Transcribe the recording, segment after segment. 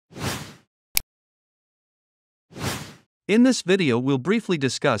In this video we'll briefly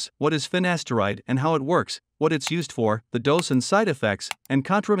discuss what is finasteride and how it works, what it's used for, the dose and side effects, and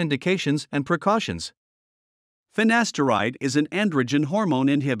contraindications and precautions. Finasteride is an androgen hormone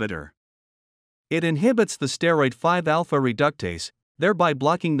inhibitor. It inhibits the steroid 5-alpha reductase, thereby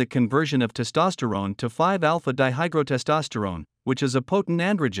blocking the conversion of testosterone to 5-alpha dihydrotestosterone, which is a potent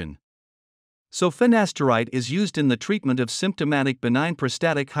androgen. So finasteride is used in the treatment of symptomatic benign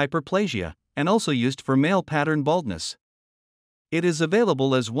prostatic hyperplasia, and also used for male pattern baldness. It is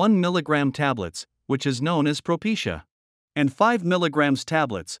available as 1 mg tablets, which is known as Propecia, and 5 mg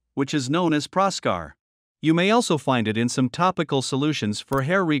tablets, which is known as Proscar. You may also find it in some topical solutions for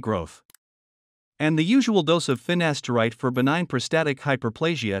hair regrowth. And the usual dose of finasteride for benign prostatic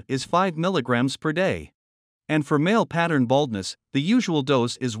hyperplasia is 5 mg per day. And for male pattern baldness, the usual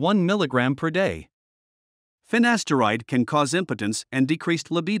dose is 1 mg per day. Finasteride can cause impotence and decreased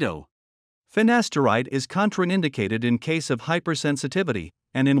libido. Finasteride is contraindicated in case of hypersensitivity,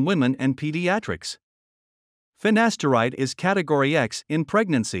 and in women and pediatrics. Finasteride is Category X in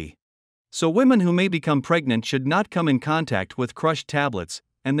pregnancy. So women who may become pregnant should not come in contact with crushed tablets,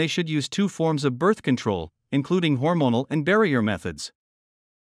 and they should use 2 forms of birth control, including hormonal and barrier methods.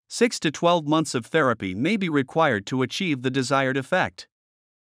 6 to 12 months of therapy may be required to achieve the desired effect.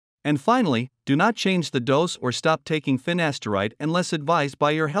 And finally, do not change the dose or stop taking finasteride unless advised by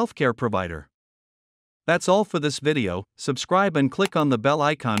your healthcare provider. That's all for this video. Subscribe and click on the bell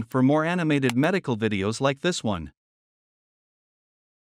icon for more animated medical videos like this one.